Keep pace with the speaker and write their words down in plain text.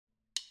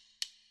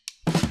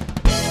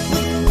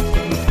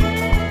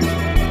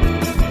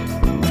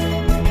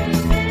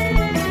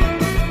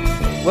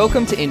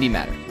Welcome to Indy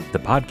Matter, the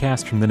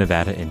podcast from the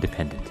Nevada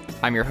Independent.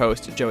 I'm your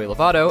host, Joey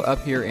Lovato,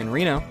 up here in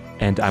Reno.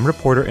 And I'm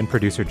reporter and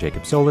producer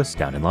Jacob Solis,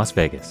 down in Las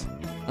Vegas.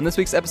 On this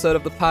week's episode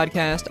of the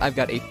podcast, I've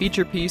got a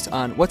feature piece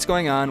on what's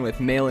going on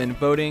with mail-in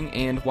voting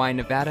and why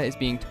Nevada is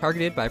being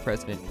targeted by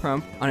President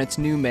Trump on its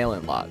new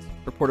mail-in laws.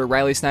 Reporter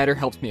Riley Snyder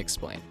helps me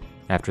explain.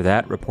 After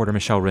that, reporter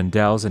Michelle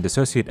Rindels and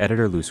associate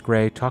editor Luce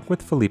Gray talk with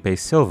Felipe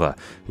Silva,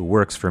 who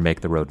works for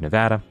Make the Road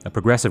Nevada, a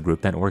progressive group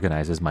that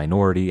organizes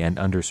minority and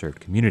underserved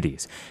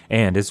communities,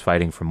 and is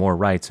fighting for more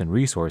rights and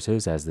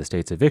resources as the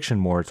state's eviction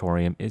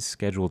moratorium is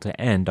scheduled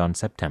to end on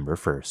September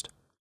 1st.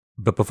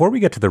 But before we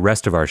get to the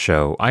rest of our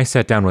show, I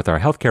sat down with our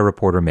healthcare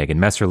reporter Megan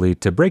Messerly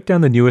to break down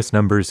the newest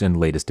numbers and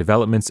latest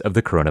developments of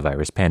the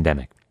coronavirus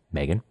pandemic.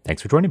 Megan,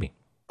 thanks for joining me.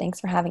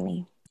 Thanks for having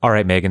me. All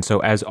right, Megan.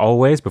 So as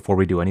always, before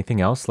we do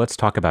anything else, let's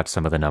talk about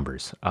some of the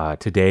numbers.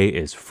 Today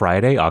is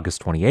Friday,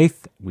 August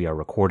 28th. We are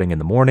recording in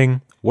the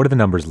morning. What do the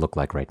numbers look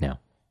like right now?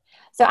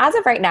 So as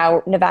of right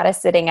now, Nevada's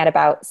sitting at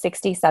about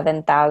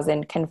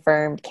 67,000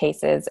 confirmed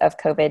cases of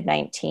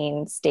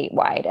COVID-19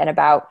 statewide and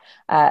about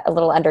a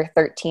little under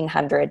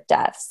 1,300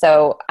 deaths.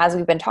 So as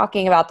we've been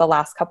talking about the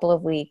last couple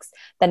of weeks,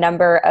 the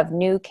number of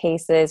new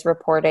cases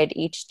reported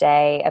each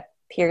day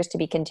appears to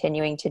be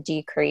continuing to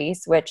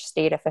decrease, which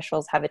state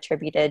officials have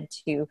attributed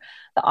to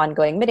the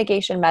ongoing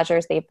mitigation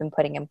measures they've been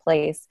putting in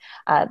place,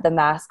 the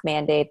mask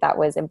mandate that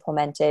was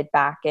implemented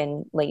back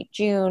in late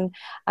June,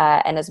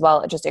 and as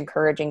well just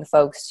encouraging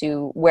folks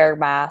to wear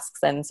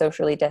masks and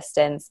socially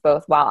distance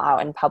both while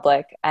out in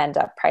public and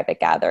at private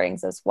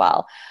gatherings as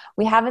well.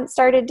 We haven't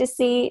started to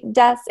see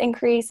deaths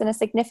increase in a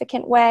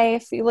significant way.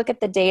 If you look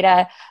at the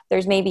data,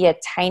 there's maybe a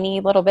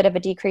tiny little bit of a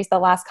decrease the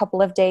last couple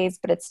of days,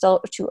 but it's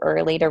still too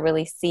early to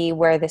really see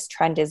where this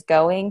trend is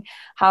going.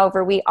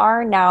 However, we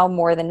are now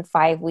more than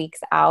 5 weeks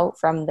out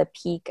from the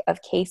peak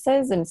of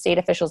cases, and state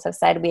officials have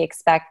said we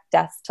expect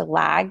deaths to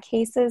lag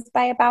cases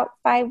by about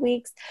 5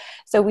 weeks.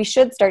 So we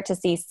should start to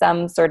see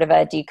some sort of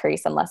a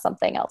decrease unless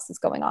something else is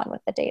going on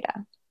with the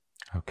data.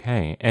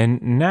 Okay. And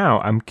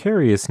now I'm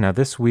curious. Now,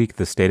 this week,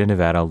 the state of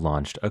Nevada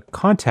launched a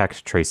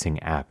contact tracing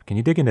app. Can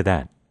you dig into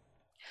that?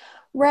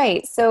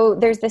 Right. So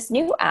there's this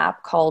new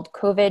app called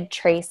COVID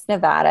Trace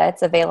Nevada.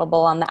 It's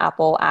available on the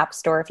Apple App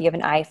Store if you have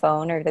an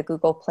iPhone or the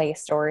Google Play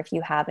Store if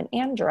you have an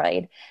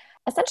Android.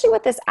 Essentially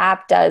what this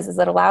app does is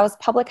it allows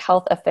public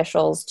health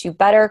officials to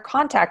better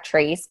contact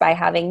trace by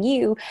having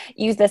you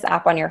use this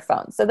app on your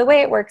phone. So the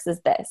way it works is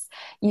this.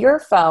 Your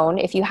phone,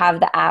 if you have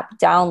the app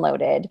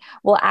downloaded,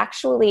 will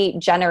actually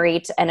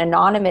generate an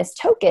anonymous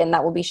token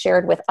that will be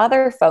shared with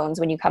other phones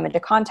when you come into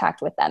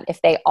contact with them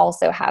if they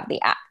also have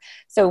the app.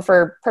 So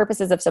for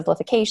purposes of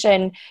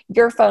simplification,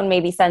 your phone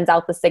maybe sends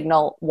out the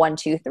signal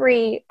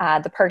 123.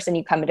 The person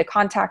you come into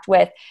contact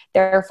with,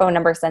 their phone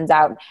number sends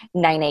out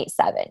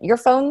 987. Your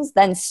phones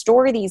then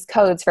store these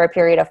codes for a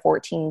period of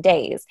 14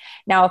 days.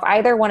 Now, if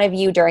either one of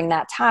you during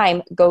that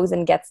time goes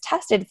and gets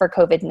tested for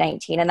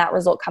COVID-19 and that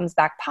result comes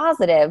back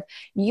positive,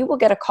 you will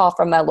get a call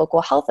from a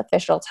local health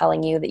official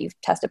telling you that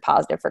you've tested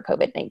positive for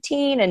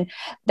COVID-19 and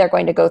they're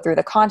going to go through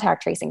the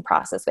contact tracing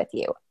process with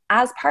you.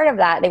 As part of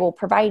that, they will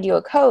provide you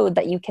a code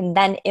that you can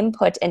then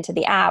input into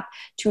the app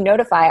to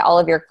notify all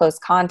of your close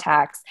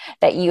contacts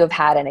that you have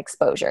had an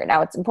exposure.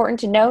 Now, it's important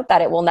to note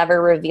that it will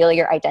never reveal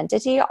your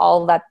identity.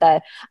 All that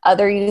the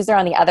other user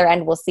on the other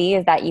end will see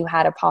is that you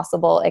had a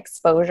possible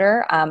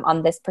exposure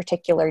on this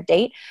particular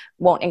date.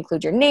 Won't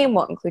include your name,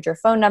 won't include your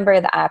phone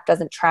number. The app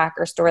doesn't track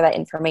or store that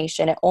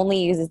information. It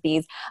only uses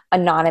these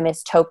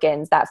anonymous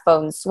tokens that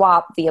phones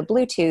swap via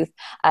Bluetooth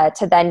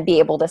to then be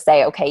able to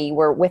say, okay, you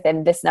were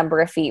within this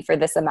number of feet for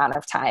this amount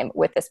of time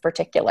with this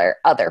particular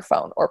other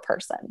phone or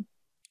person.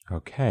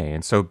 Okay.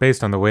 And so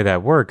based on the way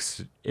that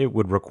works, it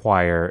would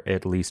require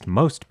at least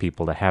most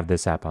people to have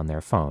this app on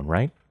their phone,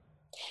 right?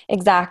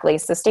 Exactly.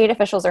 So state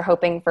officials are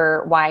hoping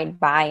for wide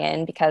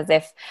buy-in because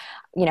if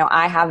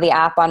I have the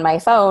app on my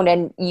phone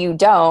and you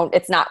don't,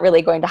 it's not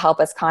really going to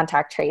help us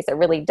contact trace. It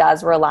really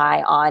does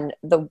rely on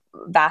the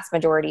vast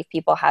majority of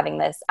people having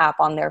this app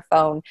on their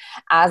phone.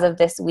 As of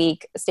this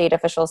week, state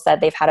officials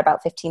said they've had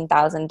about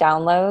 15,000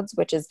 downloads,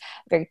 which is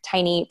a very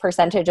tiny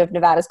percentage of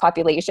Nevada's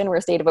population. We're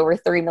a state of over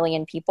 3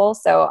 million people.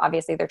 So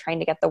obviously they're trying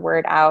to get the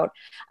word out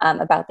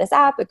about this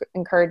app,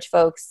 encourage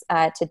folks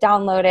to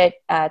download it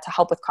to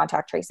help with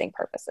contact tracing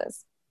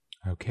purposes.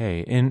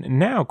 Okay, and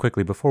now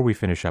quickly, before we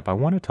finish up, I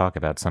want to talk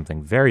about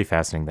something very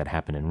fascinating that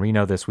happened in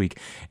Reno this week,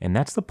 and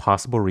that's the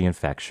possible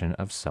reinfection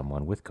of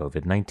someone with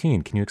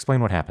COVID-19. Can you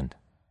explain what happened?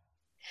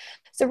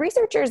 So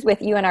researchers with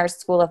UNR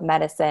School of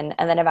Medicine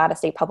and the Nevada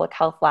State Public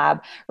Health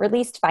Lab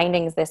released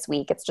findings this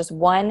week. It's just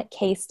one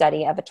case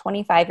study of a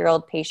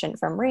 25-year-old patient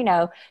from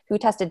Reno who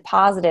tested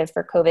positive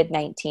for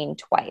COVID-19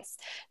 twice.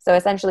 So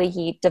essentially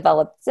he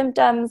developed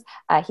symptoms.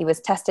 He was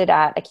tested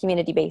at a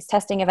community-based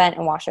testing event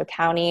in Washoe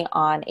County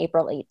on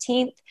April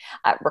 18th,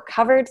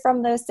 recovered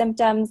from those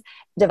symptoms,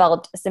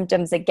 developed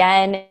symptoms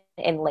again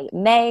in late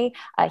May.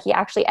 He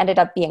actually ended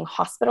up being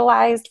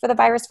hospitalized for the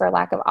virus for a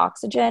lack of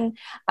oxygen.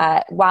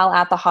 While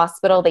at the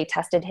hospital, they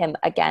tested him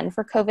again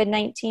for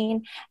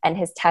COVID-19, and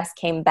his test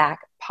came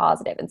back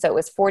positive. And so it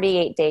was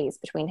 48 days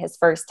between his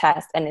first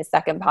test and his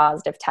second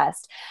positive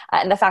test.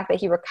 And the fact that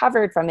he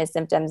recovered from his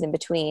symptoms in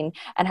between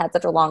and had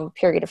such a long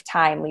period of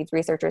time leads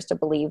researchers to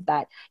believe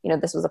that,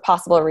 this was a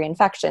possible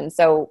reinfection.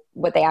 So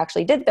what they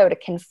actually did, though, to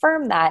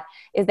confirm that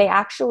is they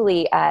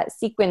actually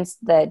sequenced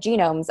the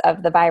genomes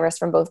of the virus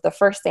from both the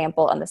first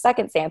sample and the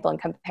second sample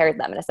and compared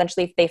them. And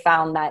essentially, they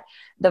found that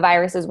the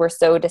viruses were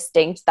so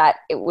distinct that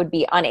it would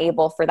be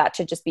unable for that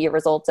to just be a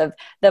result of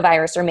the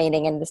virus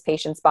remaining in this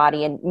patient's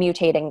body and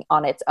mutating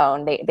on its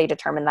own. They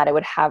determined that it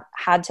would have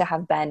had to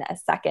have been a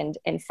second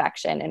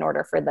infection in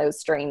order for those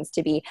strains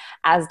to be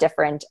as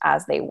different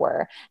as they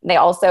were. They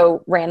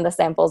also ran the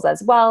samples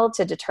as well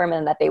to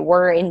determine that they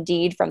were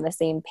indeed from the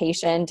same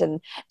patient,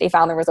 and they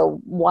found there was a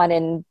 1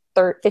 in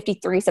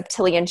 53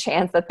 septillion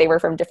chance that they were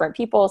from different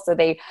people. So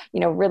they,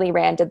 really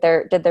did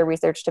their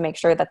research to make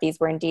sure that these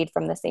were indeed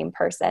from the same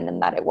person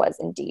and that it was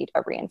indeed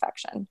a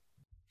reinfection.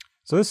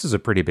 So this is a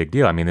pretty big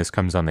deal. I mean, this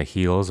comes on the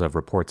heels of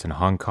reports in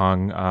Hong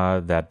Kong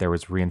that there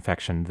was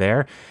reinfection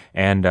there.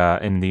 And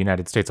in the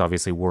United States,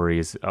 obviously,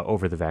 worries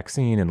over the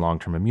vaccine and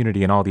long-term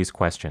immunity and all these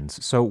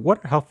questions. So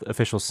what are health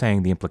officials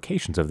saying the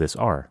implications of this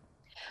are?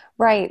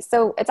 Right.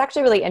 So it's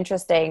actually really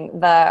interesting.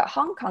 The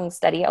Hong Kong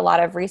study, a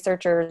lot of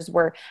researchers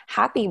were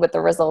happy with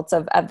the results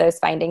of those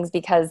findings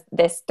because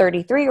this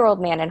 33-year-old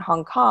man in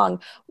Hong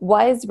Kong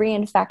was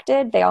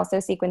reinfected. They also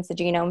sequenced the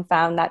genome,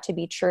 found that to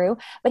be true,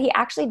 but he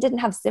actually didn't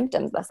have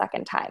symptoms the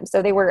second time.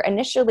 So they were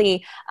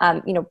initially,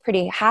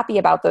 pretty happy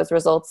about those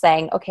results,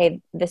 saying,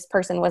 okay, this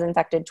person was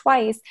infected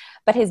twice,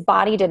 but his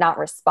body did not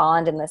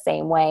respond in the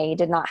same way. He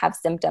did not have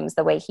symptoms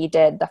the way he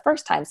did the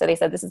first time. So they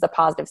said this is a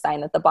positive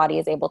sign that the body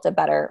is able to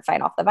better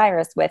fight off the virus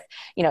with,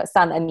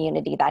 some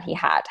immunity that he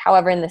had.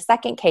 However, in the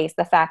second case,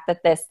 the fact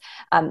that this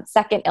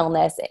second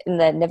illness in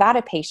the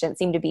Nevada patient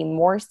seemed to be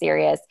more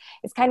serious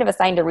is kind of a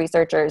sign to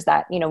researchers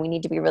that, we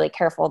need to be really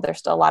careful. There's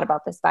still a lot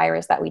about this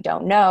virus that we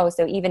don't know.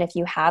 So even if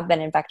you have been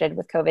infected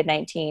with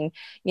COVID-19,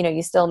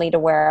 you still need to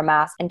wear a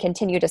mask and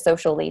continue to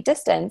socially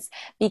distance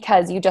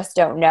because you just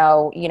don't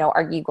know,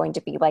 are you going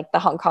to be like the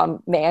Hong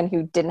Kong man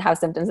who didn't have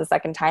symptoms the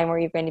second time, or are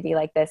you going to be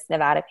like this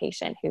Nevada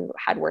patient who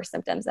had worse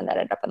symptoms and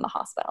ended up in the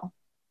hospital?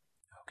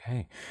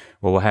 Okay.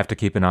 Well, we'll have to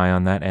keep an eye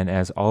on that. And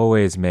as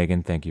always,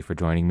 Megan, thank you for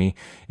joining me.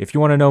 If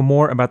you want to know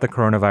more about the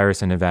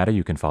coronavirus in Nevada,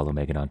 you can follow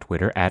Megan on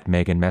Twitter at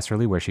Megan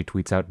Messerly, where she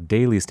tweets out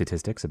daily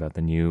statistics about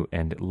the new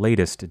and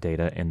latest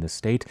data in the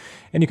state.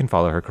 And you can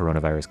follow her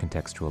coronavirus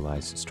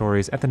contextualized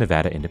stories at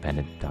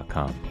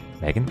thenevadaindependent.com.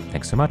 Megan,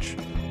 thanks so much.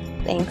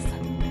 Thanks.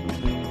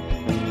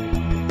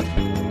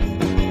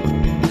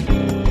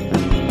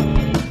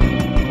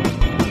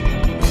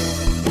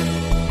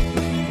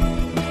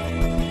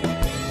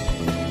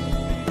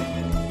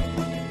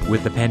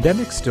 With the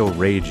pandemic still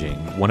raging,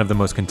 one of the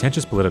most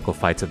contentious political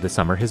fights of the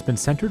summer has been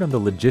centered on the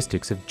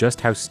logistics of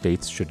just how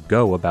states should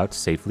go about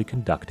safely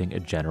conducting a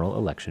general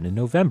election in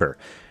November.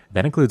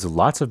 That includes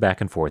lots of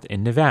back and forth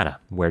in Nevada,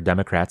 where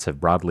Democrats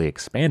have broadly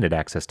expanded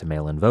access to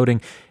mail-in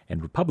voting,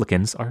 and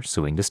Republicans are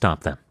suing to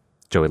stop them.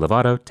 Joey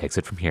Lovato takes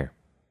it from here.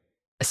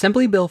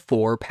 Assembly Bill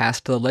 4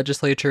 passed the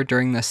legislature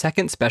during the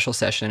second special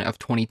session of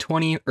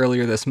 2020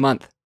 earlier this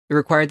month. It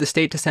required the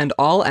state to send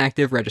all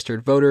active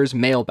registered voters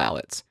mail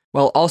ballots,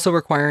 while also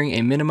requiring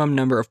a minimum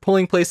number of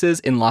polling places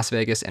in Las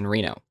Vegas and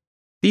Reno.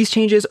 These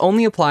changes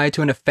only apply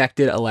to an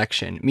affected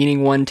election,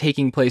 meaning one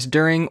taking place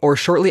during or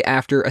shortly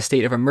after a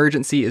state of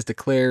emergency is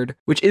declared,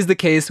 which is the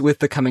case with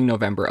the coming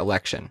November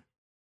election.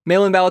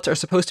 Mail-in ballots are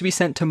supposed to be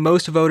sent to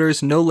most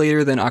voters no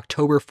later than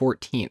October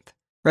 14th.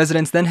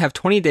 Residents then have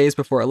 20 days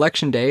before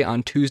Election Day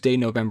on Tuesday,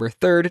 November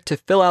 3rd to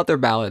fill out their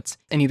ballots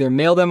and either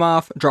mail them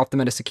off, drop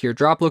them at a secure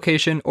drop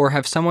location, or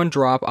have someone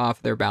drop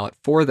off their ballot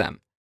for them.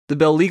 The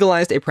bill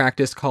legalized a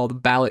practice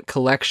called ballot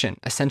collection,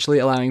 essentially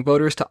allowing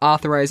voters to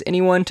authorize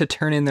anyone to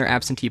turn in their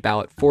absentee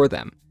ballot for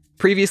them.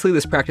 Previously,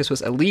 this practice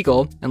was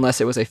illegal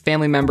unless it was a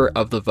family member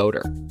of the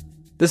voter.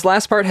 This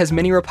last part has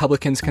many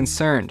Republicans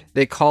concerned.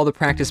 They call the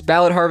practice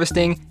ballot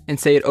harvesting and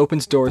say it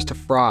opens doors to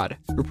fraud.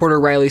 Reporter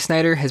Riley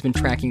Snyder has been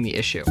tracking the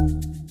issue.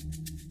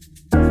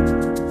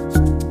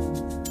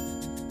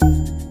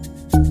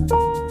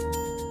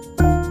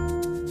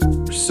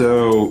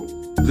 So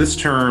this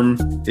term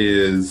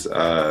is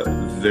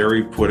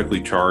very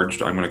politically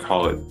charged. I'm going to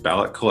call it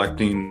ballot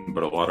collecting,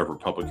 but a lot of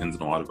Republicans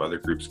and a lot of other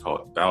groups call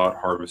it ballot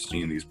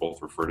harvesting. These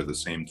both refer to the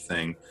same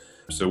thing.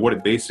 So what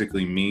it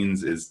basically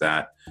means is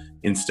that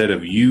instead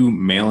of you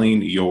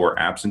mailing your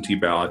absentee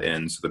ballot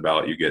in, so the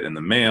ballot you get in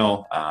the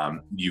mail,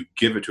 you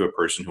give it to a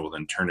person who will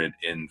then turn it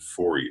in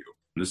for you.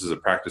 This is a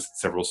practice that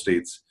several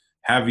states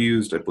have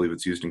used. I believe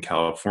it's used in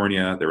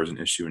California. There was an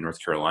issue in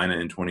North Carolina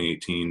in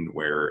 2018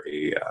 where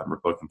a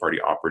Republican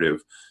Party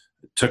operative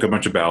took a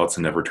bunch of ballots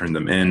and never turned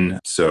them in.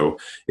 So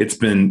it's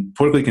been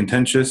politically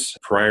contentious.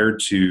 Prior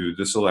to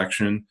this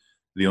election,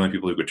 the only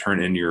people who could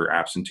turn in your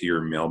absentee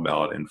or mail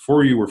ballot in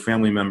for you were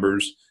family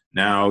members.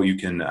 Now you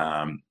can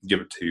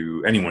give it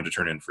to anyone to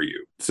turn in for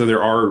you. So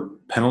there are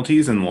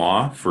penalties in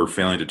law for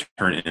failing to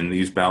turn in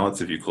these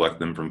ballots. If you collect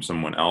them from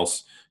someone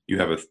else, you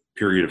have a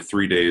period of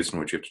 3 days in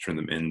which you have to turn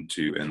them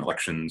into an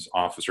elections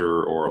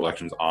officer or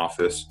elections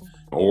office,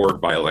 or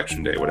by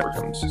election day, whatever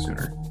comes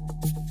sooner.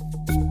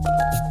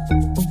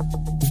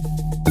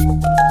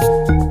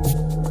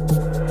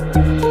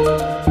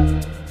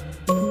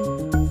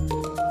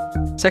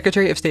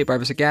 Secretary of State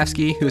Barbara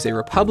Zagafsky, who is a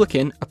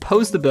Republican,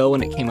 opposed the bill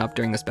when it came up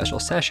during the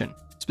special session,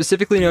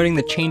 specifically noting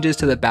the changes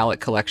to the ballot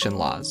collection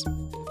laws.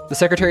 The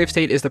Secretary of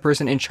State is the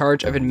person in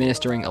charge of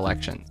administering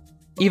elections.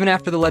 Even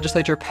after the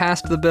legislature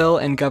passed the bill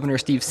and Governor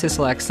Steve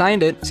Sisolak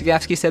signed it,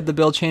 Zagafsky said the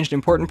bill changed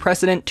important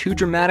precedent too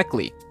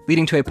dramatically,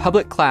 leading to a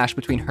public clash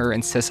between her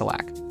and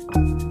Sisolak.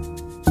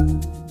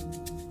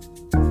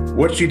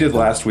 What she did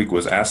last week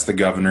was ask the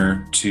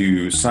governor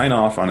to sign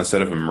off on a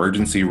set of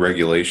emergency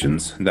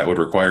regulations that would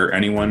require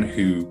anyone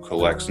who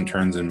collects and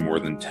turns in more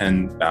than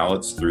 10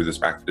 ballots through this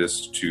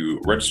practice to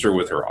register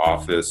with her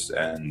office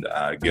and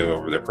give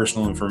over their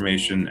personal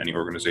information, any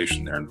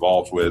organization they're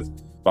involved with,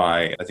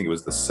 by, I think it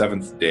was the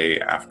 7th day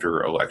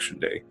after Election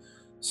Day.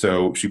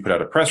 So she put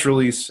out a press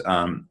release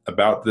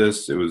about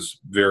this. It was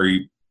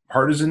very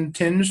partisan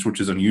tinged,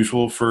 which is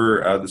unusual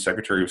for the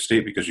Secretary of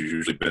State because she's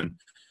usually been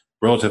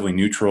relatively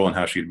neutral in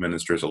how she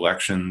administers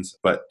elections.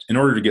 But in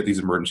order to get these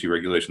emergency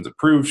regulations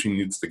approved, she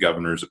needs the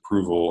governor's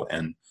approval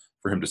and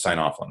for him to sign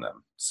off on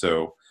them.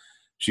 So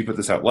she put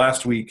this out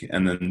last week.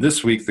 And then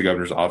this week, the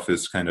governor's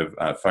office kind of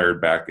fired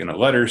back in a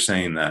letter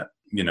saying that,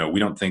 we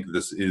don't think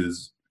this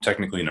is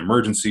technically an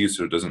emergency,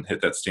 so it doesn't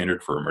hit that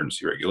standard for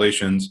emergency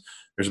regulations.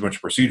 There's a bunch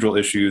of procedural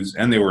issues.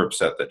 And they were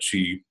upset that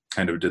she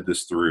kind of did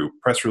this through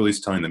press release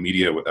telling the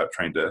media without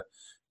trying to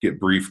get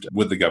briefed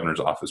with the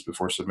governor's office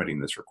before submitting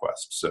this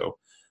request. So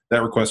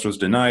that request was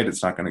denied.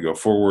 It's not going to go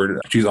forward.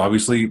 She's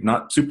obviously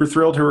not super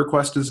thrilled her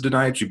request is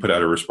denied. She put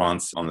out a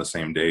response on the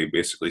same day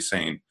basically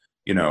saying,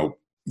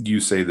 you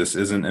say this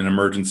isn't an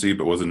emergency,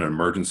 but was it an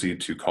emergency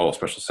to call a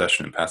special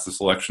session and pass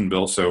this election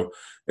bill? So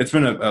it's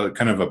been a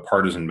kind of a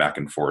partisan back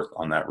and forth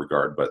on that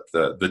regard. But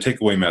the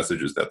takeaway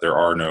message is that there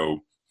are no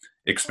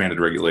expanded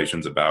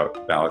regulations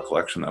about ballot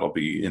collection that'll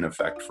be in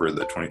effect for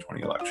the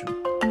 2020 election.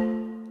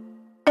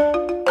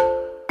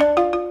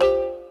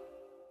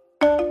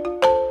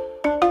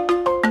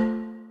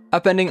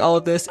 Upending all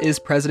of this is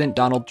President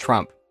Donald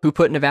Trump, who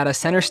put Nevada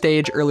center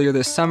stage earlier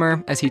this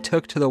summer as he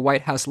took to the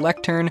White House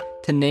lectern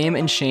to name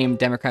and shame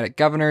Democratic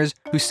governors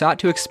who sought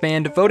to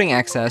expand voting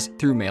access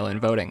through mail-in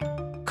voting.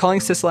 Calling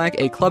Sisolak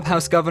a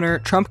clubhouse governor,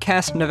 Trump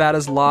cast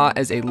Nevada's law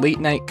as a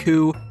late-night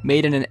coup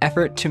made in an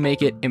effort to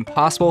make it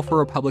impossible for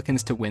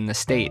Republicans to win the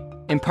state,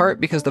 in part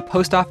because the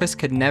post office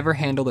could never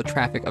handle the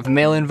traffic of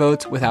mail-in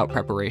votes without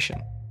preparation.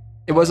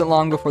 It wasn't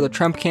long before the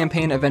Trump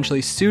campaign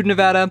eventually sued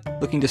Nevada,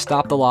 looking to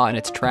stop the law in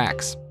its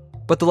tracks.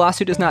 But the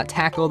lawsuit does not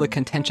tackle the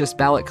contentious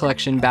ballot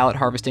collection, ballot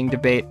harvesting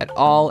debate at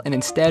all, and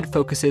instead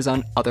focuses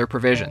on other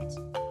provisions.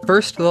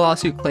 First, the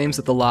lawsuit claims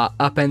that the law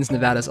upends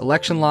Nevada's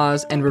election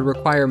laws and would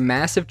require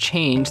massive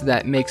change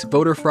that makes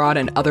voter fraud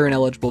and other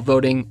ineligible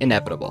voting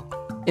inevitable.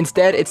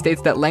 Instead, it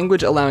states that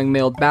language allowing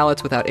mailed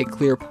ballots without a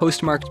clear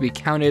postmark to be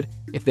counted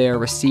if they are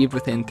received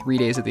within 3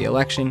 days of the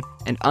election,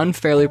 and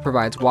unfairly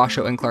provides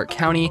Washoe and Clark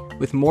County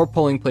with more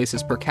polling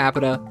places per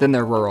capita than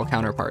their rural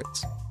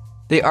counterparts.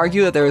 They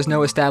argue that there is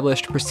no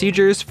established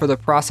procedures for the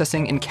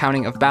processing and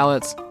counting of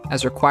ballots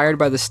as required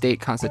by the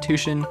state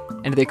constitution,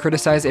 and they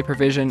criticize a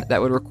provision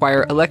that would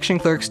require election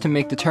clerks to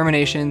make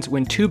determinations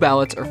when 2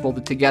 ballots are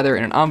folded together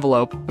in an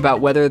envelope about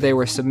whether they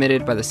were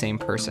submitted by the same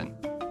person.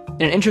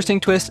 In an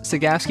interesting twist,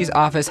 Zagafsky's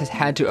office has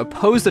had to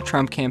oppose the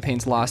Trump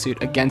campaign's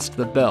lawsuit against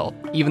the bill,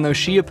 even though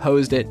she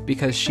opposed it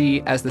because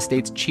she, as the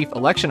state's chief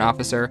election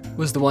officer,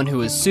 was the one who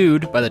was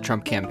sued by the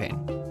Trump campaign.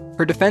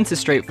 Her defense is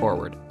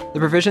straightforward. The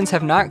provisions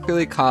have not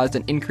clearly caused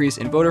an increase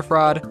in voter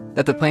fraud,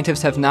 that the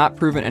plaintiffs have not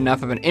proven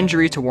enough of an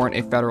injury to warrant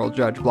a federal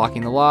judge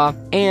blocking the law,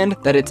 and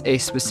that it's a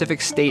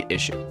specific state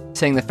issue,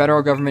 saying the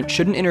federal government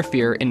shouldn't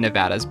interfere in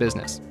Nevada's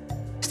business.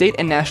 State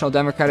and national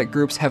Democratic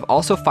groups have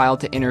also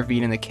filed to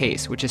intervene in the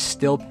case, which is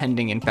still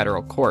pending in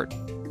federal court.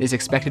 It is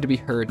expected to be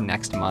heard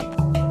next month.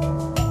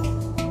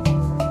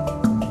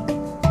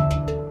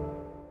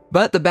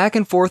 But the back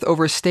and forth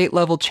over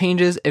state-level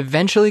changes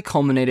eventually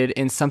culminated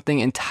in something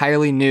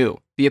entirely new: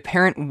 the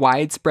apparent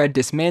widespread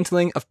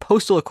dismantling of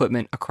postal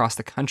equipment across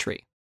the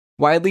country.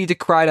 Widely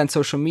decried on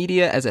social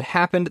media as it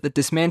happened, the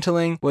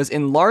dismantling was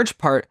in large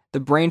part the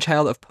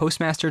brainchild of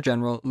Postmaster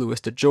General Louis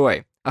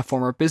DeJoy, a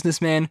former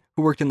businessman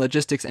who worked in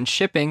logistics and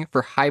shipping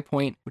for High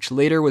Point, which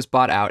later was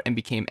bought out and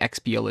became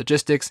XPO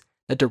Logistics,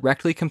 that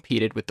directly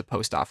competed with the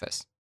post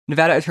office.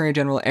 Nevada Attorney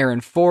General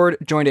Aaron Ford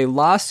joined a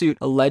lawsuit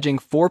alleging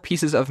 4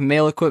 pieces of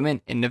mail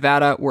equipment in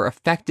Nevada were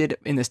affected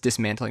in this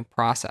dismantling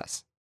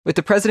process. With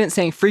the president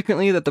saying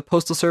frequently that the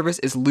Postal Service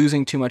is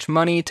losing too much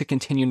money to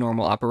continue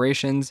normal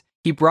operations,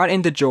 he brought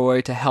in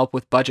DeJoy to help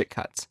with budget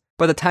cuts.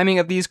 But the timing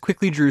of these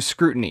quickly drew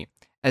scrutiny,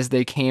 as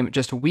they came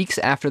just weeks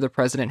after the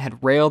president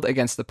had railed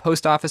against the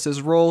post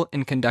office's role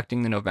in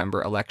conducting the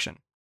November election.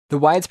 The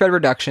widespread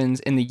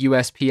reductions in the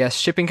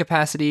USPS shipping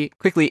capacity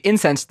quickly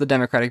incensed the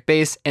Democratic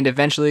base and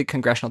eventually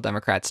congressional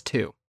Democrats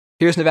too.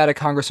 Here's Nevada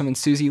Congresswoman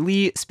Susie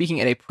Lee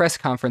speaking at a press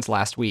conference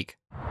last week.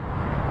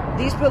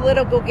 These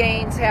political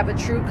gains have a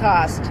true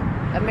cost: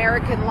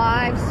 American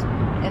lives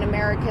and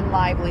American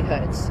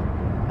livelihoods.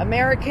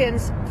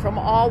 Americans from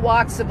all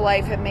walks of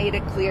life have made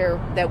it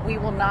clear that we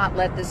will not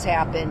let this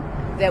happen,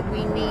 that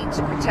we need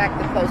to protect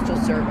the Postal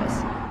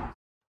Service.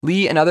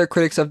 Lee and other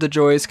critics of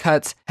DeJoy's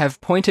cuts have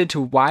pointed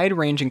to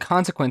wide-ranging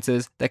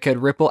consequences that could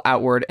ripple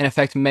outward and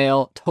affect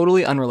mail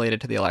totally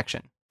unrelated to the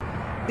election.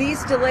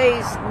 These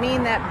delays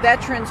mean that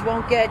veterans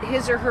won't get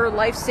his or her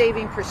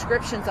life-saving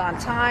prescriptions on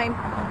time,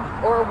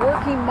 or a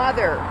working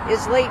mother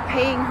is late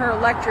paying her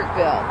electric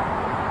bill,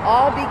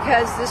 all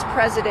because this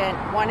president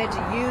wanted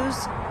to use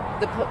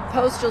the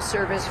Postal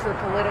Service for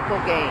political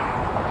gain.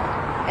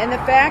 And the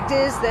fact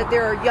is that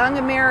there are young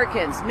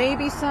Americans,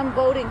 maybe some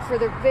voting for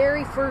the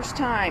very first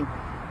time,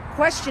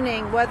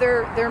 questioning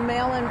whether their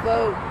mail-in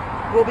vote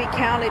will be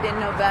counted in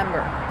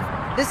November.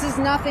 This is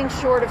nothing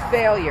short of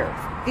failure.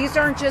 These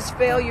aren't just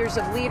failures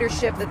of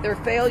leadership, that they're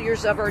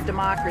failures of our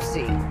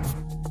democracy.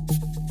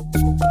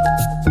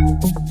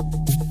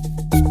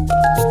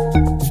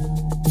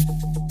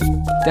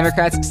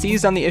 Democrats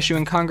seized on the issue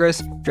in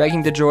Congress,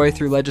 dragging DeJoy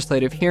through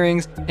legislative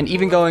hearings, and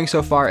even going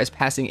so far as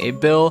passing a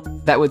bill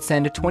that would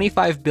send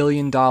 $25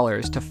 billion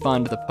to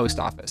fund the post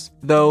office,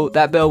 though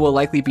that bill will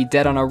likely be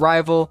dead on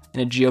arrival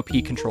in a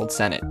GOP-controlled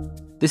Senate.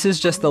 This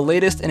is just the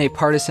latest in a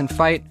partisan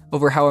fight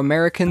over how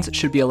Americans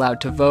should be allowed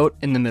to vote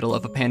in the middle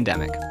of a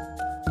pandemic.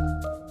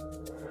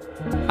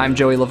 I'm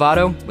Joey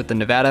Lovato with the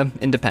Nevada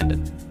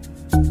Independent.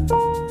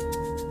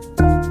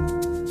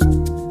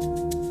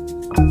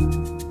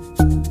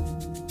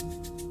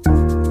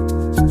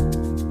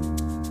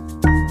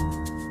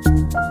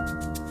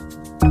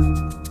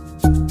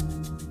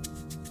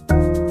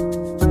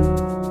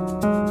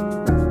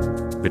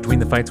 Between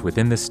the fights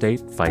within the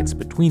state, fights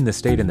between the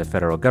state and the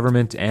federal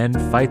government, and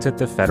fights at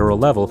the federal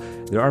level,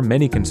 there are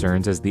many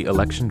concerns as the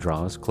election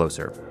draws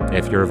closer.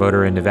 If you're a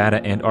voter in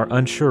Nevada and are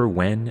unsure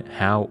when,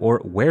 how, or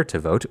where to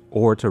vote,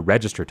 or to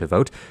register to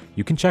vote,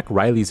 you can check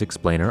Riley's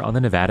explainer on the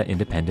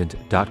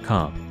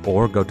NevadaIndependent.com,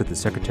 or go to the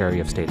Secretary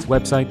of State's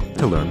website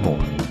to learn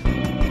more.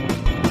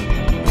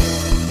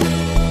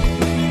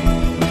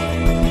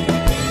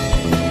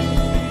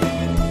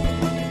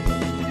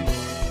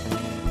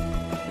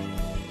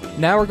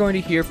 Now we're going to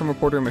hear from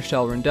reporter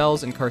Michelle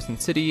Rindels in Carson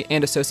City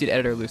and associate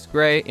editor Luce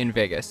Gray in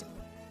Vegas.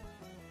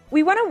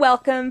 We want to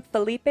welcome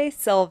Felipe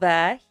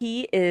Silva.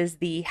 He is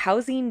the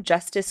housing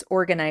justice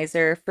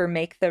organizer for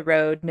Make the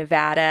Road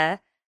Nevada,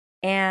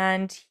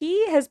 and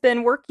he has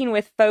been working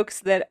with folks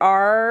that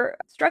are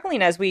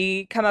struggling as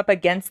we come up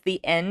against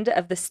the end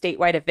of the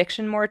statewide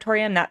eviction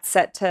moratorium that's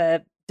set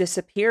to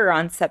disappear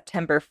on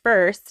September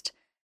 1st.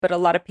 But a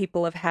lot of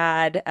people have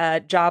had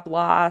job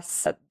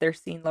loss. They're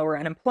seeing lower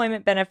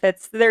unemployment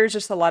benefits. There's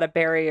just a lot of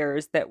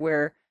barriers that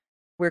we're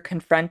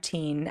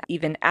confronting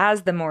even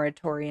as the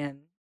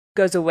moratorium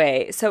goes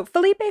away. So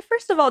Felipe,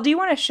 first of all, do you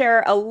want to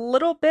share a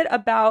little bit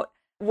about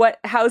what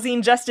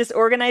housing justice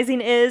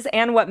organizing is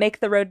and what Make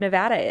the Road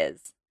Nevada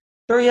is?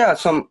 Sure, yeah.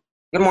 So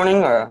good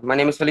morning. My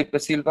name is Felipe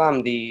Silva.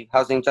 I'm the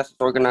housing justice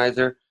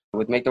organizer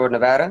with Make the Road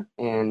Nevada.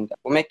 And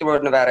what Make the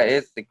Road Nevada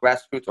is the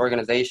grassroots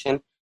organization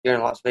here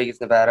in Las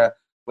Vegas, Nevada,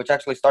 which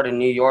actually started in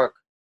New York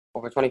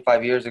over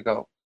 25 years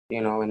ago,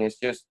 and it's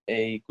just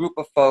a group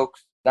of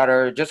folks that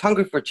are just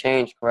hungry for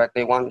change, correct?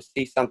 They want to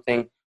see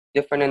something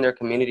different in their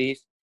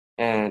communities,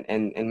 and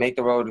Make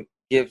the Road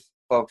gives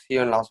folks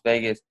here in Las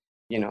Vegas,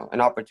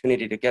 an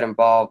opportunity to get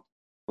involved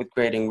with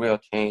creating real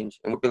change.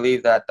 And we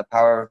believe that the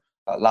power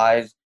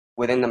lies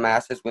within the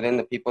masses, within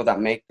the people that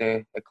make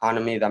the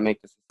economy, that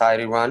make the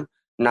society run,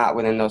 not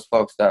within those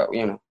folks that,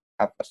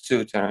 have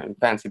suits and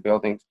fancy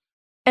buildings.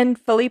 And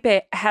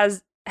Felipe,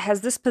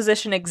 has this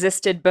position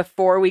existed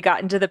before we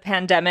got into the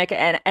pandemic,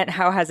 and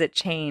how has it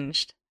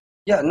changed?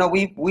 Yeah, no,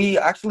 we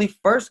actually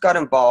first got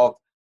involved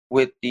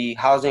with the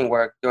housing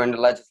work during the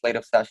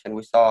legislative session.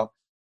 We saw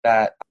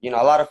that, a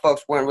lot of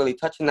folks weren't really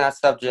touching that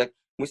subject.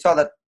 We saw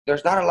that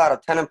there's not a lot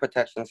of tenant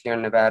protections here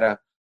in Nevada,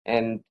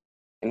 and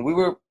we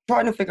were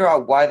trying to figure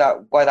out why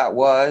that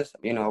was.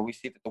 We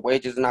see that the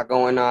wages are not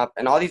going up,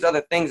 and all these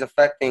other things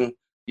affecting,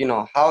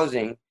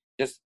 housing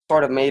just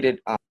sort of made it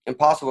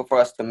impossible for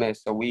us to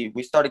miss. So we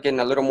started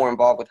getting a little more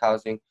involved with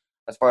housing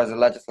as far as the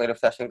legislative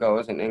session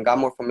goes, and got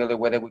more familiar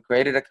with it. We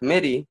created a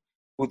committee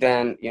who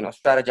then,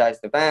 strategized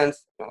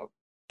events,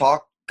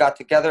 got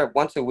together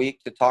once a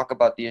week to talk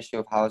about the issue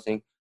of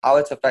housing, how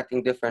it's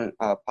affecting different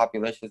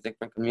populations,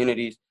 different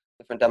communities,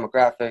 different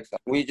demographics.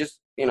 We just,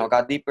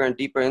 got deeper and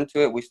deeper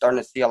into it. We started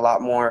to see a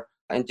lot more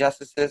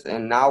injustices,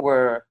 and now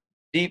we're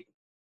deep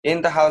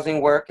in the housing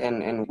work,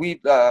 and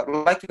we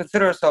like to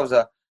consider ourselves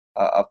a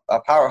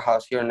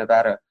powerhouse here in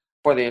Nevada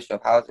for the issue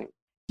of housing.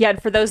 Yeah,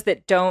 and for those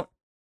that don't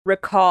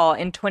recall,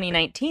 in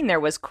 2019, there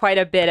was quite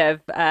a bit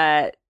of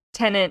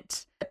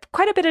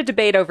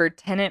debate over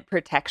tenant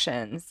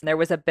protections. There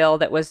was a bill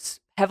that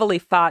was heavily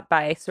fought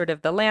by sort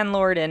of the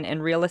landlord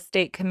and real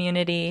estate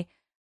community.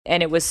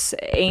 And it was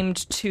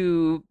aimed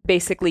to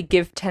basically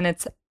give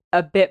tenants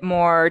a bit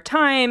more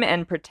time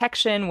and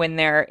protection when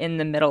they're in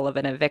the middle of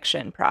an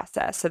eviction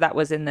process. So that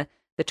was in the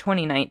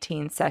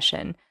 2019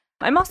 session.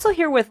 I'm also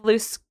here with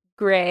Luce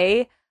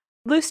Gray.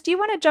 Luce, do you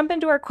want to jump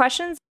into our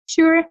questions?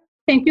 Sure.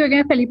 Thank you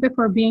again, Felipe,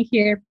 for being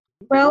here.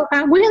 Well,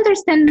 we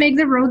understand Make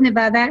the Road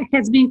Nevada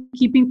has been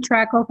keeping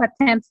track of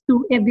attempts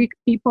to evict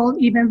people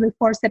even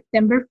before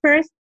September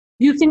 1st,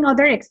 using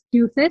other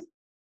excuses,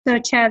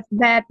 such as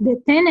that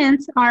the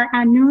tenants are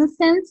a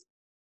nuisance.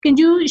 Can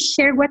you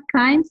share what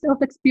kinds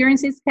of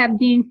experiences have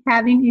been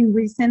having in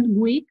recent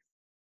weeks?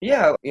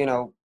 Yeah,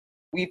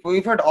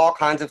 we've heard all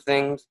kinds of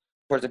things.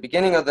 Towards the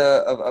beginning of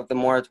the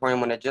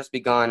moratorium, when it just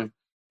begun,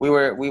 we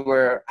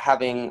were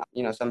having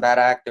some bad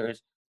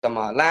actors, some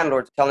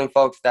landlords telling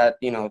folks that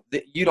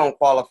you don't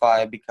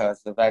qualify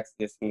because of X,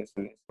 this, and this,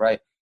 and this, right?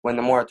 When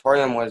the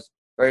moratorium was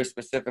very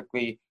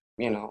specifically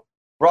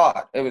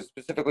brought, it was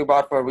specifically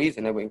brought for a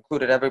reason. It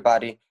included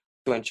everybody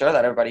to ensure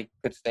that everybody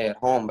could stay at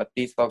home. But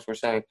these folks were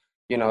saying,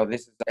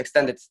 this is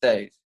extended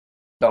stays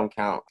don't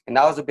count, and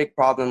that was a big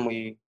problem.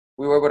 We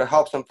were able to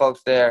help some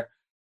folks there.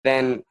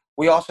 Then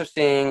we also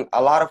seeing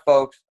a lot of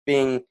folks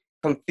being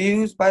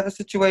confused by the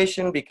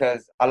situation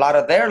because a lot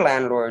of their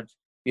landlords,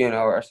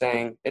 are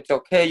saying it's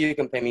okay, you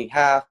can pay me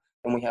half,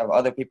 and we have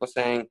other people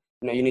saying,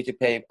 you need to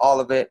pay all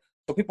of it.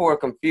 So people were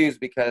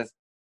confused because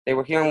they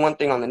were hearing one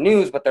thing on the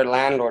news, but their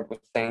landlord was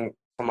saying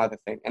some other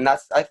thing, and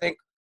that's, I think,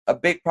 a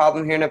big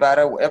problem here in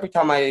Nevada. Every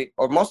time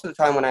most of the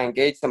time when I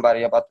engage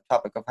somebody about the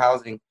topic of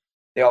housing,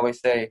 they always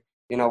say,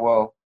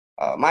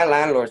 my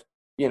landlord's,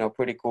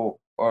 pretty cool,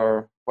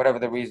 or whatever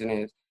the reason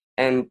is.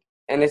 And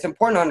it's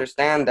important to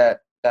understand that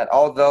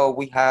although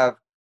we have,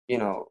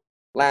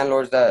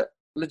 landlords that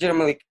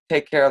legitimately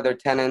take care of their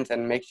tenants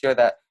and make sure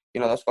that,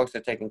 those folks are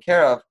taken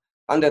care of,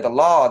 under the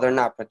law, they're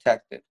not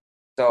protected.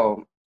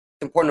 So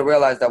it's important to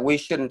realize that we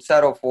shouldn't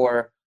settle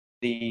for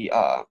the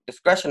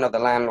discretion of the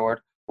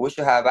landlord. We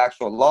should have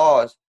actual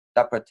laws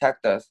that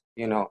protect us,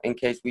 in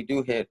case we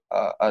do hit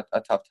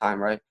a tough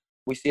time, right?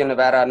 We see in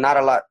Nevada, not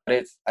a lot, but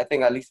it's, I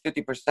think, at least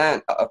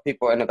 50% of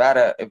people in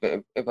Nevada,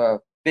 if a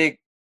big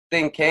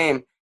thing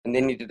came and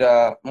they needed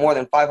more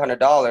than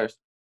 $500,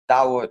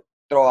 that would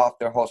throw off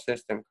their whole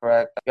system,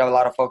 correct? You have a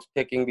lot of folks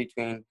picking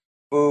between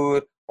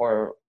food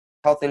or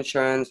health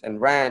insurance and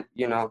rent,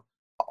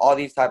 all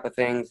these type of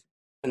things.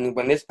 And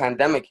when this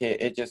pandemic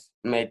hit, it just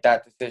made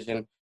that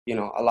decision,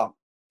 a lot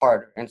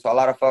harder. And so a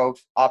lot of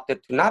folks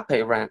opted to not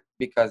pay rent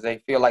because they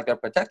feel like they're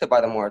protected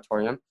by the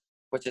moratorium,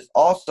 which is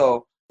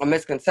also a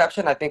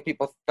misconception. I think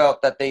people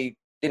felt that they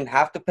didn't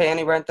have to pay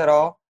any rent at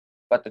all.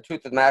 But the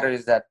truth of the matter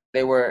is that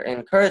they were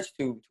encouraged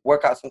to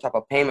work out some type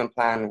of payment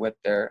plan with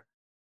their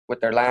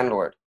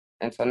landlord.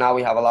 And so now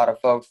we have a lot of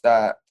folks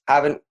that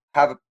haven't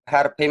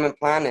had a payment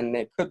plan, and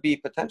they could be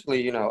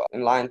potentially,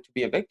 in line to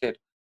be evicted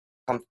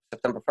come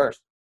September 1st.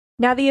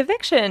 Now, the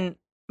eviction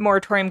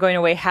moratorium going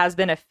away has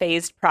been a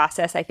phased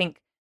process. I think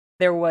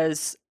there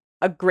was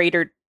a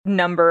greater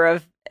number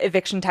of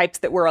eviction types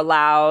that were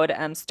allowed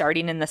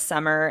starting in the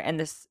summer, and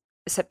this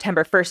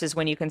September 1st is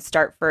when you can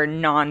start for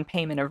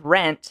non-payment of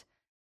rent.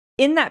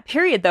 In that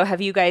period, though,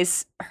 have you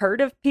guys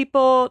heard of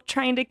people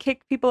trying to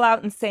kick people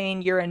out and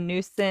saying you're a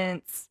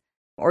nuisance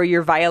or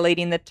you're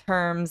violating the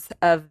terms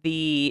of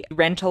the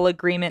rental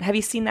agreement? Have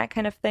you seen that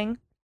kind of thing?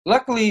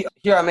 Luckily,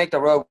 here at Make the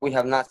Road, we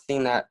have not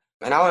seen that.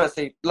 And I want to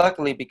say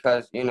luckily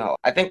because,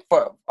 I think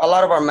for a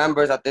lot of our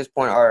members at this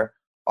point are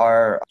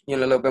a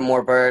little bit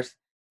more versed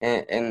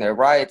in their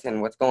rights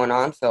and what's going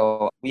on.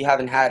 So we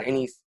haven't had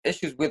any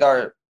issues with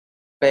our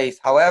base.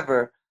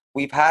 However,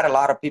 we've had a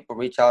lot of people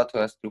reach out to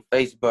us through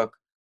Facebook,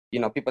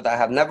 people that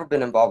have never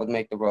been involved with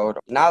Make the Road.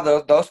 Now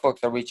those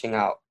folks are reaching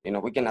out.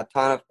 We're getting a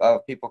ton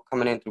of people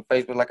coming in through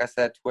Facebook, like I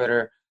said,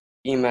 Twitter,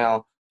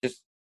 email,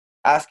 just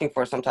asking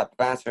for some type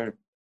of answer,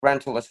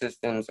 rental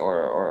assistance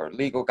or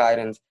legal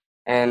guidance.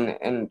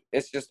 And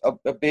it's just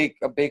a big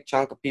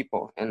chunk of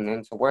people.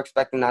 And so we're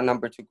expecting that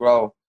number to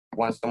grow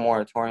once the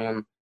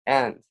moratorium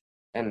ends.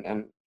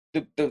 And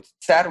the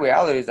sad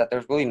reality is that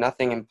there's really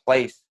nothing in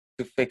place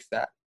to fix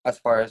that as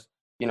far as,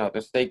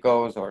 the state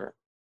goes or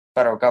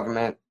federal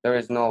government. There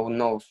is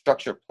no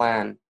structured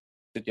plan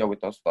to deal with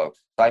those folks.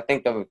 So I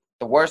think the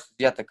worst is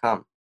yet to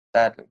come,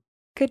 sadly.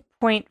 Good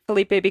point,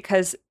 Felipe,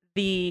 because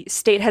the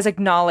state has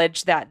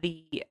acknowledged that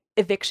the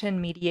eviction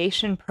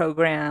mediation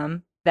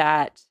program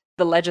that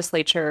the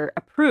legislature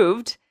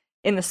approved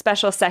in the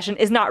special session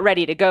is not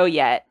ready to go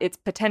yet. It's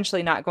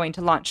potentially not going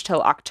to launch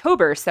till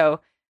October. So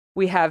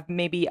we have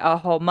maybe a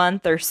whole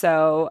month or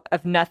so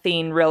of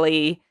nothing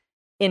really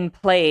in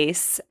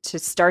place to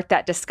start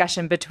that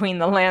discussion between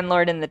the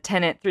landlord and the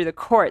tenant through the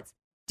courts.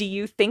 Do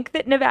you think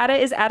that Nevada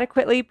is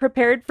adequately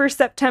prepared for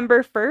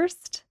September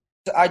 1st?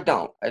 I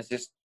don't. It's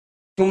just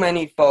too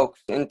many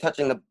folks. In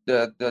touching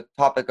the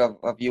topic of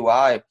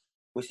UI,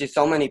 we see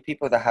so many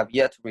people that have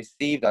yet to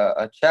receive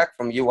a check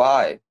from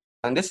UI.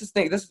 And this is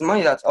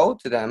money that's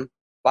owed to them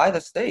by the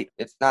state.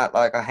 It's not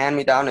like a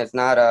hand-me-down. It's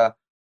not a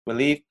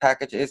relief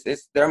package.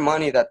 It's their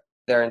money that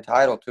they're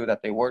entitled to,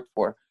 that they worked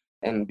for.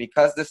 And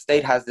because the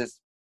state has this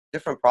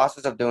different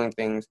process of doing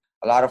things.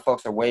 A lot of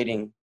folks are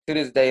waiting. To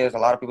this day, there's a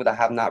lot of people that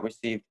have not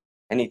received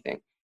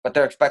anything, but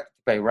they're expected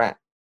to pay rent.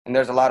 And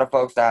there's a lot of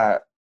folks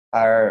that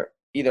are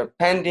either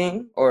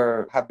pending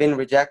or have been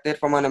rejected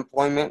from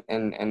unemployment,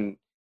 and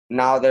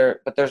now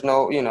but there's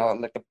no,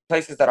 like the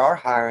places that are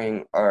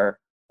hiring are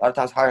a lot of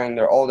times hiring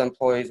their old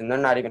employees, and they're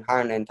not even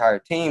hiring the entire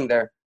team.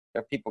 They're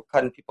people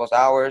cutting people's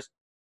hours.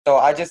 So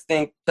I just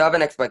think to have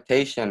an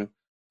expectation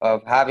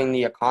of having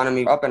the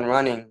economy up and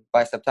running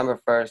by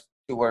September 1st,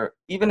 to where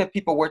even if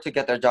people were to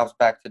get their jobs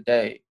back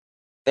today,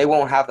 they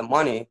won't have the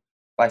money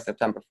by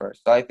September 1st.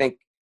 So I think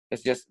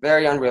it's just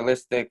very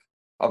unrealistic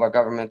of our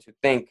government to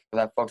think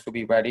that folks will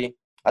be ready.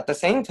 At the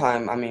same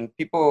time, I mean,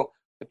 the people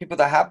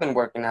that have been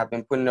working have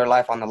been putting their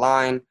life on the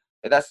line.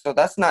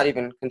 That's not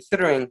even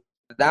considering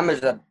the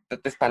damage that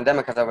this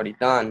pandemic has already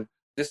done.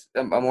 This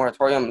a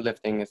moratorium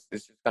lifting is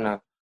just going to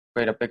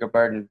create a bigger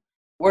burden.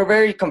 We're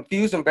very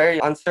confused and very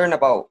uncertain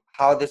about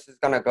how this is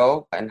going to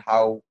go and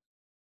how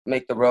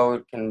Make the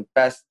Road can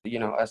best,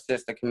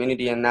 assist the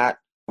community in that.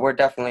 We're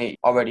definitely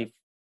already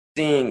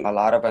seeing a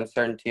lot of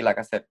uncertainty. Like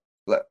I said,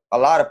 a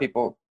lot of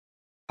people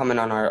coming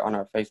on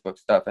our Facebook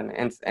stuff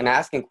and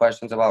asking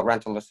questions about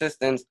rental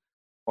assistance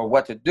or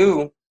what to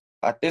do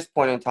at this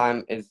point in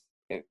time.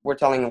 We're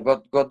telling them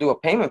go do a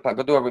payment plan,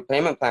 go do a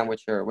repayment plan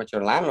with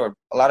your landlord.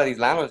 A lot of these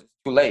landlords, it's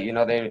too late.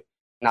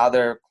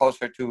 They're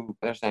closer to,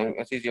 they're saying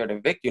it's easier to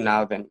evict you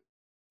now than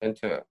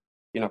to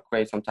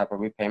create some type of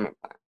repayment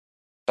plan.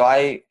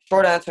 So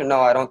short answer,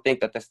 no, I don't think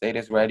that the state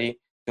is ready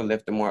to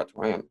lift the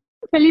moratorium.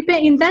 Felipe,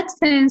 in that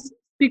sense,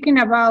 speaking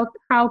about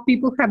how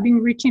people have been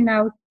reaching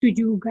out to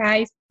you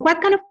guys,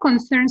 what kind of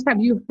concerns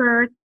have you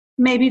heard?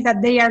 Maybe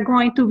that they are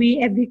going to be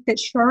evicted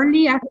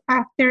shortly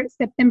after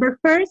September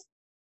 1st?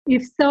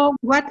 If so,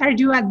 what are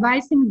you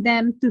advising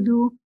them to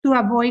do to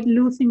avoid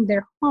losing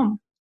their home?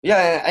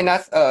 Yeah, and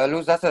that's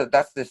Luz,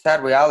 that's the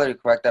sad reality,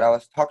 correct, that I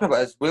was talking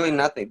about. It's really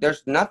nothing.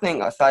 There's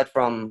nothing aside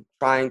from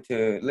trying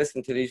to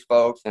listen to these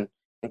folks and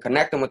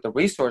connect them with the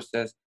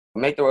resources.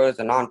 Make the Road is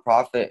a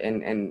nonprofit,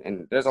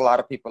 and there's a lot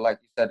of people, like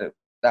you said,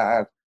 that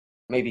have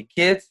maybe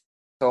kids.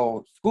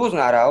 So school's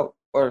not out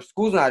or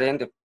school's not in.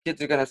 The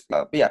kids are going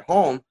to be at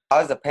home. How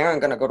is the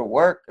parent going to go to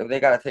work if they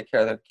got to take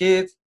care of their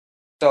kids?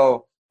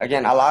 So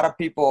again, a lot of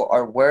people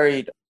are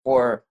worried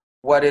for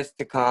what is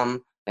to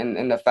come,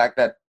 and the fact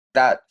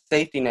that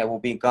safety net will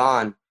be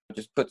gone. It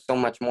just puts so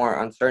much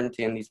more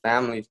uncertainty in these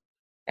families.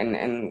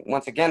 And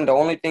once again, the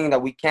only thing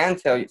that we can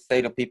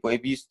say to people,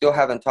 if you still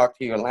haven't talked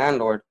to your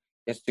landlord,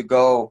 is to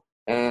go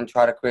and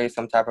try to create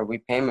some type of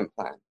repayment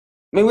plan.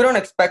 I mean, we don't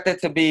expect it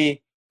to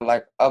be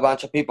like a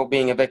bunch of people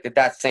being evicted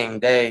that same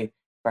day,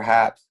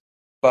 perhaps,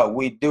 but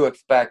we do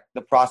expect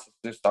the process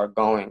to start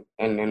going.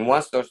 And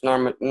once those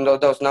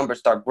numbers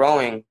start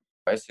growing,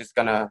 it's just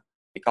going to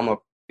become a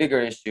bigger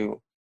issue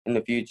in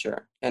the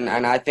future. And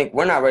I think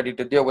we're not ready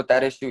to deal with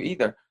that issue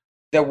either.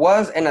 There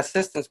was an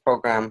assistance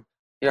program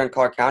here in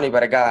Clark County,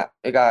 but it got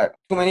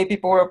too many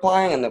people were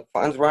applying and the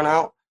funds run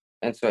out,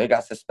 and so it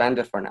got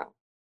suspended for now.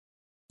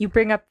 You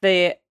bring up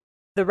the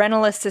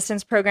rental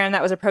assistance program.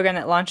 That was a program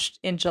that launched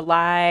in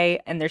July,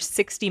 and there's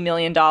 $60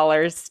 million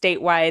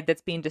statewide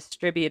that's being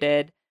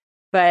distributed.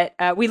 But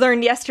we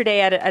learned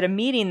yesterday at a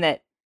meeting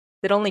that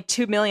only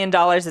 $2 million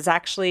has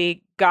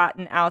actually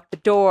gotten out the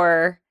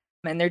door,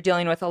 and they're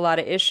dealing with a lot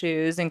of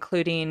issues,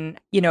 including,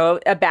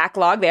 a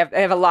backlog. They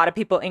have a lot of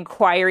people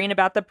inquiring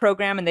about the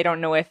program, and they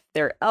don't know if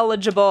they're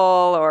eligible,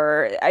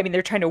 or,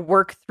 they're trying to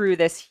work through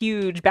this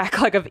huge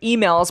backlog of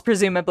emails,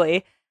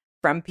 presumably,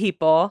 from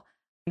people.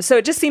 So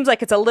it just seems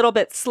like it's a little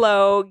bit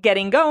slow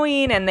getting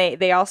going, and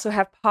they also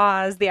have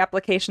paused the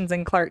applications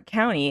in Clark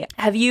County.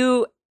 Have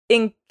you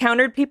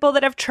encountered people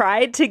that have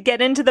tried to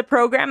get into the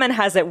program, and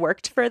has it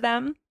worked for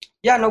them?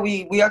 Yeah, no,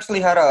 we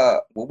actually had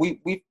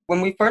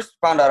when we first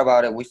found out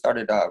about it, we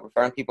started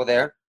referring people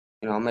there,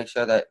 make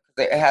sure that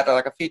they had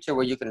like a feature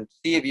where you can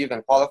see if you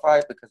even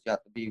qualify, because you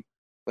have to be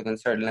within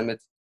certain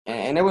limits,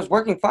 and it was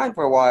working fine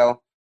for a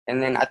while,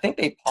 and then I think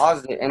they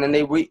paused it, and then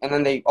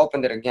they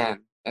opened it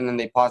again, and then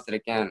they paused it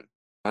again,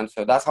 and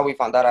so that's how we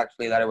found out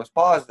actually that it was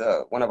paused.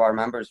 One of our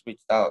members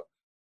reached out,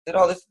 said,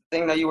 "Oh, this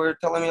thing that you were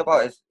telling me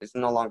about is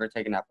no longer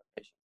taking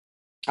application."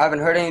 I haven't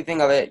heard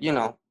anything of it,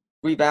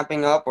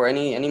 revamping up or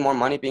any more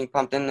money being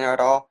pumped in there at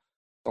all.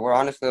 So we're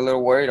honestly a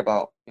little worried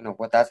about,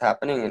 what that's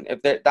happening. And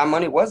if that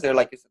money was there,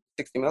 like it's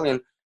 60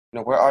 million,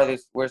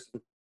 where's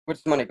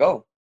this money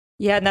go?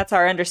 Yeah, and that's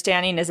our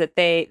understanding, is that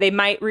they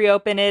might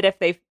reopen it if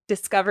they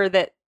discover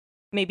that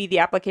maybe the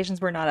applications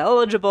were not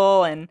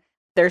eligible and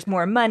there's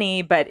more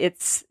money, but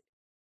it's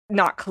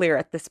not clear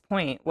at this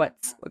point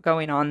what's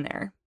going on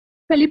there.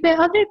 Felipe,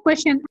 other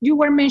question, you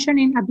were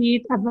mentioning a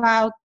bit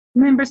about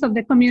members of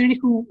the community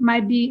who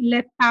might be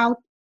left out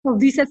of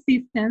this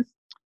assistance.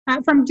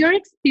 From your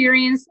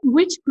experience,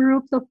 which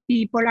groups of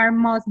people are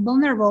most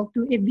vulnerable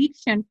to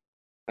eviction?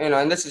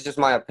 And this is just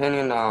my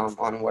opinion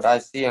on what I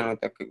see and with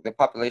the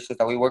populations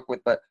that we work with,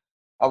 but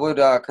I would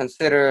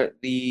consider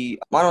the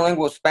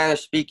monolingual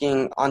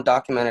Spanish-speaking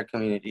undocumented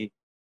community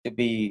to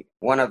be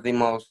one of the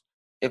most,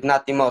 if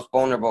not the most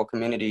vulnerable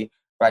community.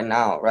 right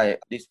now, right?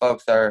 These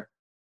folks are,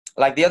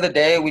 like the other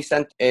day,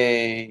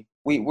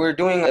 we're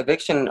doing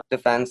eviction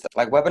defense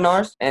like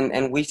webinars,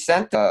 and we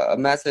sent a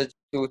message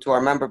to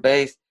our member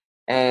base,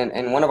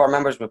 and one of our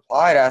members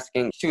replied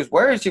asking, she was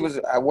worried. She was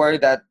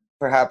worried that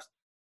perhaps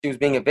she was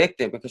being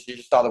evicted because she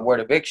just saw the word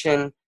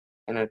eviction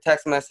in a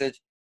text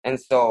message. And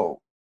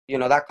so,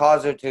 that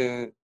caused her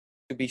to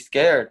be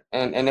scared.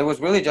 And it was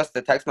really just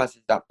the text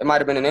message. It might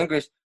have been in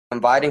English,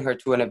 inviting her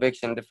to an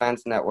eviction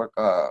defense network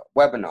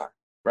webinar,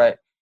 right?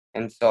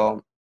 And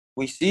so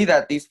we see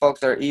that these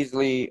folks are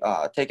easily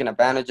taken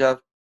advantage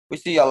of. We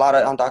see a lot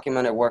of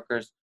undocumented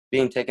workers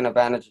being taken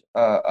advantage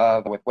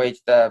of with wage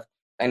theft.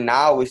 And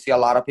now we see a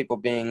lot of people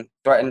being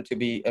threatened to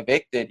be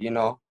evicted,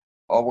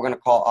 or we're going to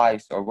call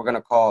ICE, or we're going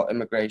to call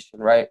immigration,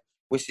 right?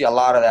 We see a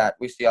lot of that.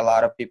 We see a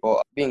lot of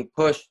people being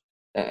pushed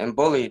and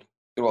bullied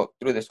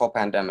through this whole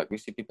pandemic. We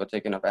see people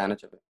taking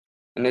advantage of it.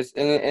 And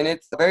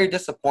it's very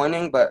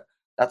disappointing, but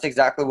that's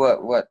exactly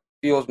what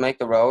fuels Make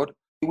the Road.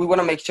 We want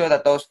to make sure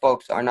that those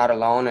folks are not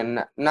alone,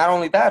 and not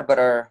only that, but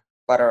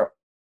are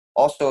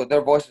also,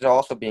 their voices are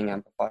also being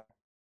amplified.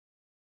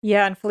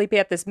 Yeah, and Felipe,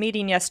 at this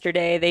meeting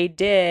yesterday, they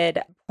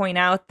did point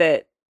out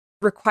that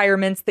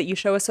requirements that you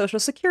show a social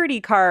security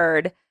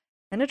card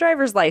and a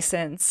driver's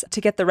license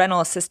to get the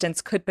rental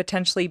assistance could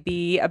potentially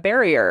be a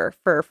barrier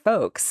for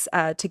folks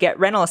to get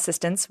rental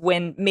assistance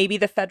when maybe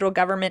the federal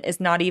government is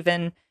not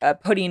even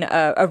putting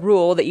a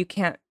rule that you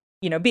can't,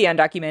 be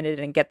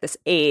undocumented and get this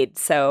aid.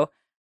 So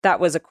that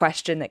was a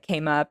question that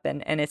came up,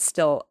 and it's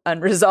still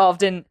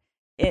unresolved in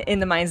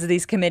the minds of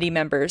these committee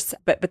members.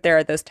 But there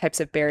are those types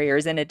of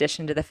barriers in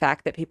addition to the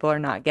fact that people are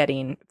not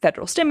getting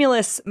federal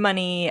stimulus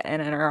money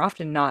and are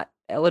often not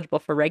eligible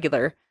for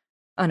regular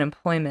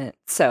unemployment.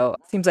 So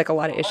it seems like a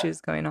lot of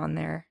issues going on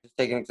there. Just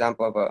take an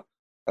example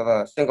of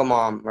a single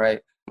mom,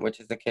 right? Which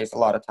is the case a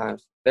lot of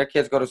times. Their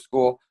kids go to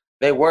school.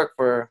 They work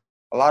for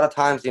a lot of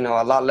times, a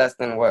lot less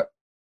than what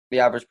the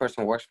average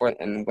person works for.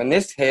 And when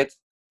this hits,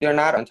 they're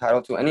not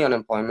entitled to any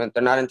unemployment.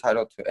 They're not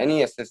entitled to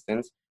any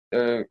assistance.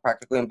 They're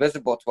practically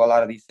invisible to a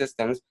lot of these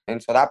systems.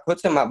 And so that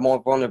puts them at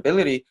more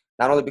vulnerability,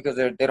 not only because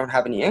they don't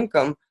have any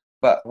income,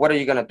 but what are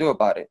you going to do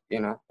about it?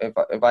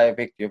 If I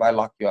evict you, if I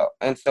lock you out.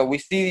 And so we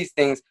see these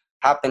things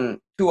happen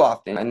too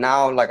often. And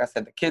now, like I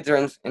said, the kids are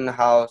in the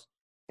house.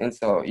 And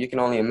so you can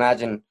only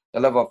imagine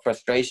the level of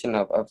frustration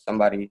of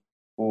somebody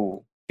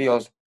who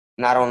feels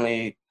not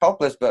only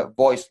helpless, but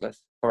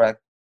voiceless,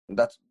 correct?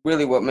 That's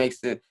really what makes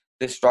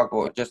this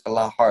struggle just a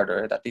lot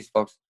harder, that these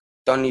folks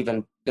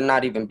they're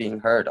not even being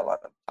heard a lot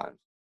of times.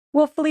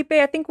 Well, Felipe,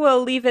 I think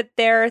we'll leave it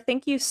there.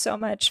 Thank you so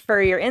much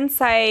for your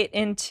insight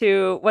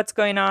into what's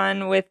going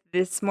on with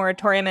this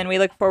moratorium. And we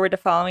look forward to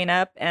following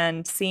up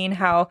and seeing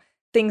how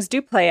things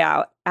do play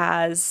out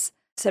as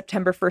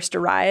September 1st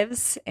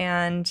arrives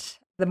and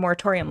the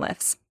moratorium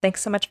lifts.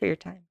 Thanks so much for your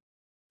time.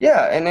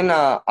 Yeah, and then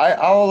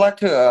I would like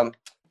to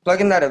plug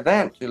in that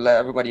event to let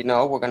everybody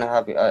know we're going to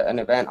have an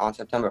event on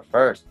September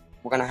 1st.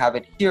 We're going to have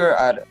it here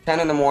at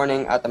 10 in the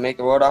morning at the Make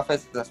the Road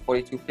office. That's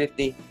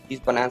 4250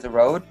 East Bonanza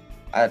Road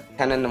at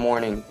 10 in the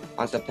morning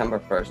on September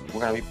 1st.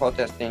 We're going to be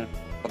protesting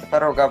for the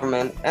federal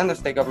government and the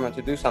state government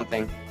to do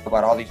something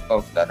about all these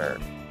folks that are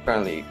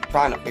currently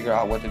trying to figure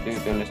out what to do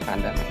during this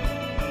pandemic.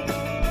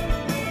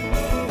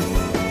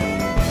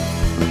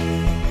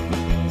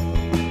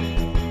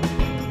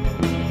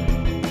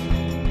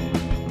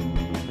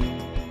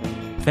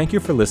 Thank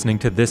you for listening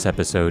to this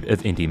episode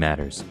of Indie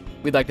Matters.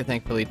 We'd like to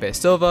thank Felipe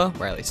Silva,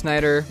 Riley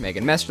Snyder,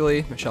 Megan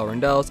Mesterly, Michelle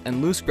Rendells,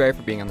 and Luce Gray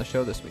for being on the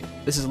show this week.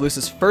 This is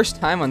Luce's first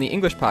time on the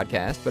English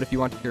podcast, but if you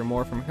want to hear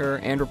more from her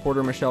and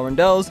reporter Michelle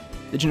Rendells,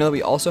 did you know that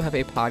we also have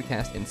a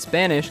podcast in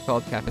Spanish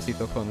called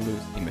Cafecito con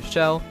Luz y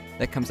Michelle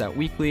that comes out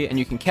weekly, and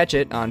you can catch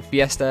it on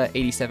Fiesta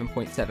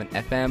 87.7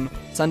 FM,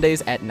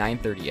 Sundays at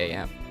 9:30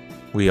 a.m.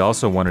 We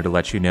also wanted to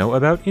let you know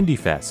about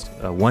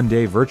IndieFest, a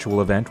one-day virtual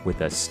event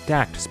with a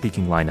stacked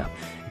speaking lineup,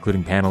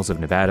 including panels of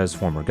Nevada's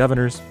former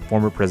governors,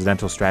 former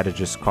presidential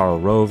strategists Karl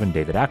Rove and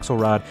David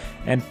Axelrod,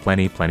 and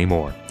plenty, plenty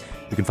more.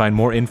 You can find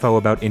more info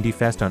about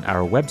IndieFest on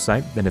our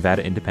website,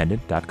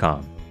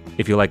 thenevadaindependent.com.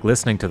 If you like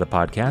listening to the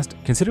podcast,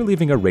 consider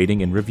leaving a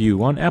rating and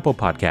review on Apple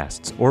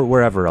Podcasts or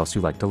wherever else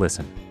you like to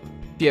listen.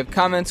 If you have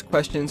comments,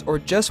 questions, or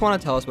just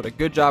want to tell us what a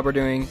good job we're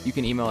doing, you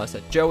can email us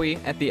at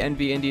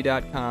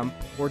joey@thenvindy.com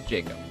or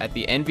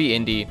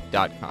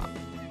jacob@thenvindy.com.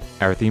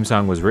 Our theme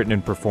song was written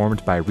and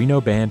performed by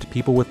Reno band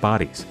People with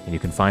Bodies, and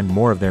you can find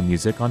more of their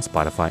music on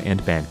Spotify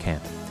and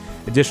Bandcamp.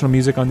 Additional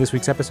music on this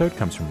week's episode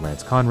comes from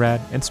Lance Conrad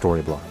and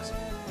Storyblocks.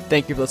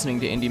 Thank you for listening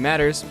to Indie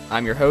Matters.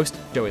 I'm your host,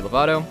 Joey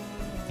Lovato.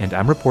 And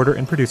I'm reporter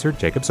and producer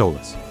Jacob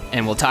Solis.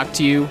 And we'll talk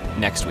to you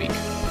next week.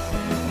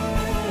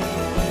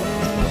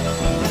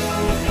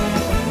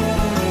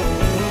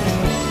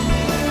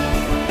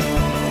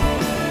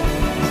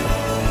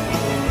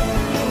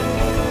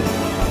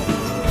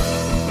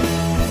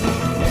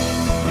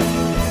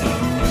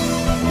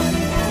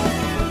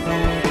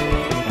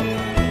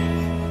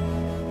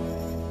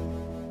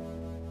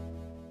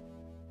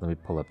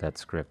 Pull up that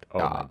script. Oh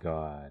my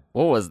God.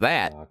 What was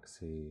that?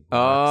 Roxy.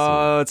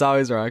 Oh, it's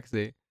always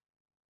Roxy.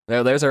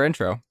 There's our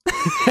intro.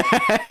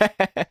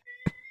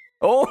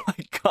 Oh my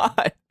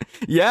god.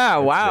 Yeah,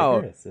 It's wow.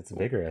 Vigorous. It's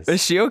vigorous.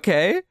 Is she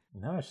okay?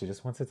 No, she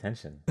just wants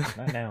attention.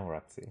 Not now,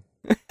 Roxy.